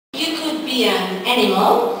be an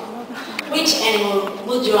animal, which animal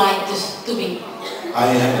would you like to be? I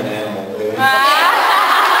am an animal, baby.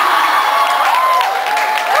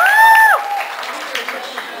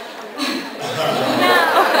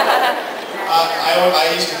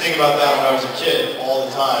 I used to think about that when I was a kid all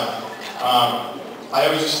the time. I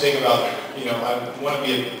always just think about, you know, I want to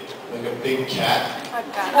be like a big cat, a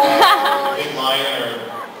big lion or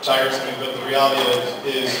tiger or something, but the reality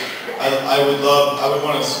is I would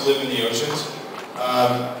want to live in the oceans.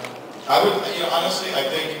 Honestly, I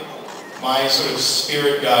think my sort of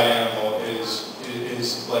spirit guide animal is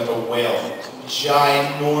like a whale,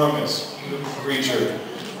 ginormous, beautiful creature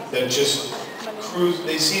that just cruise.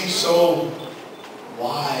 They seem so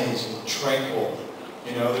wise and tranquil.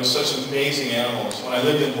 You know, they're such amazing animals. When I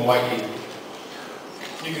lived in Hawaii,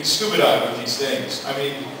 you can scuba dive with these things. I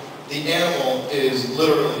mean, the animal is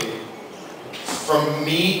literally from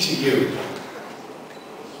me to you.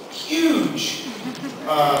 Huge.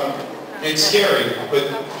 It's scary, but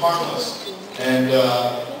harmless. And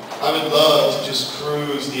I would love to just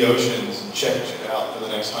cruise the oceans and check it out for the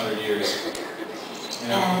next 100 years. You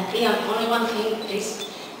know? Ian, only one thing, please.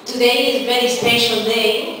 Today is a very special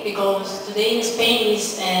day because today in Spain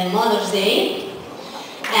is Mother's Day.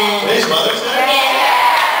 And today's Mother's Day?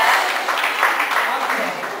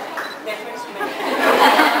 Yes.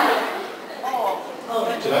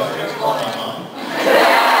 Did I forget to call my mom?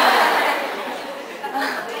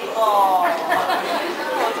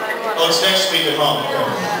 Oh, it's next week at home.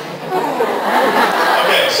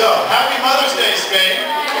 Okay, so happy Mother's Day, Spain.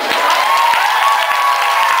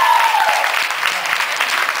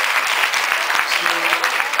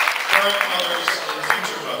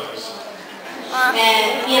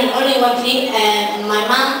 Ian, only one thing. My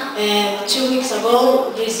mom 2 weeks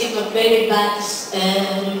ago received a very bad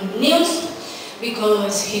news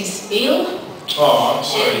because he's ill. Oh, I'm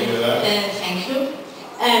sorry to hear that. Thank you.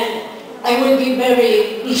 And I will be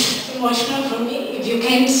very emotional for me if you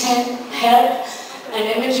can send her an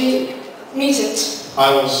energy message.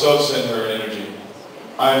 I will so send her an energy.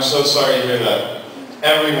 I am so sorry to hear that.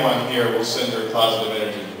 Everyone here will send her positive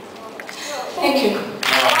energy. Thank you.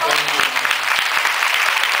 Thank you.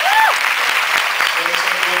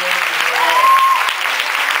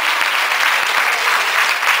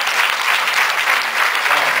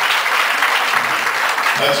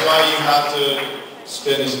 That's why you have to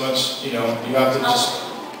spend as much, you know, you have to just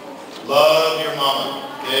love your mama.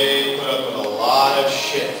 They put up with a lot of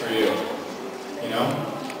shit for you, you know?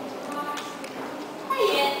 Hi,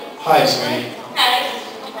 Ian. Hi, sweetie. Hi.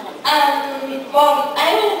 Well,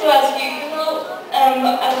 I wanted to ask you, you know,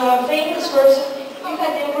 as a famous person, you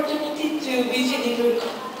had the opportunity to visit different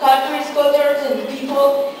countries, cultures, and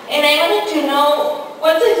people, and I wanted to know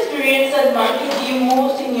what's the experience that marked you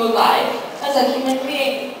most in your life as a human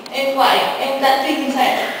being, and why? And that thing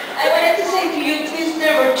inside. I wanted to say to you, please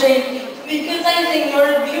never change, because I think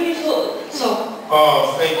you're beautiful. So.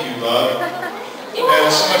 Oh, thank you, love. Man,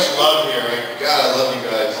 there's so much love here. God, I love you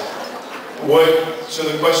guys. So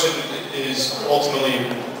the question is ultimately...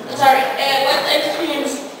 Sorry, what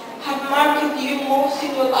experience have marked you most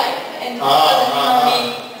in your life, and as a human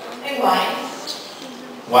being, and why?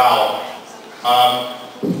 Wow.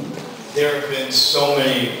 There have been so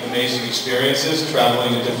many amazing experiences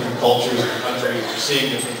traveling to different cultures and countries,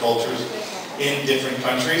 seeing different cultures in different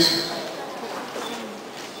countries.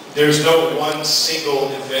 There's no one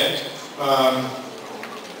single event.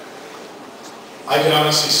 I can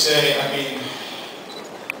honestly say, I mean,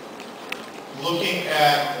 looking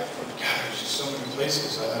at, God, there's just so many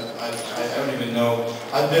places. I don't even know.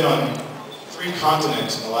 I've been on 3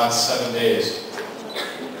 continents in the last 7 days.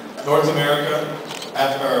 North America,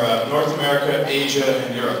 Asia,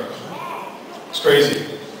 and Europe. It's crazy.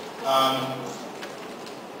 Last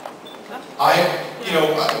year, I think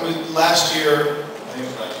it was last year, maybe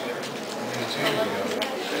 2 years ago,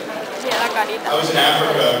 I was in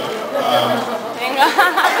Africa.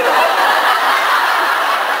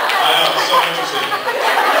 I know, it's so interesting.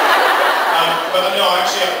 But no,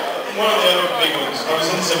 actually, one of the other big ones, I was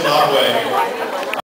in Zimbabwe.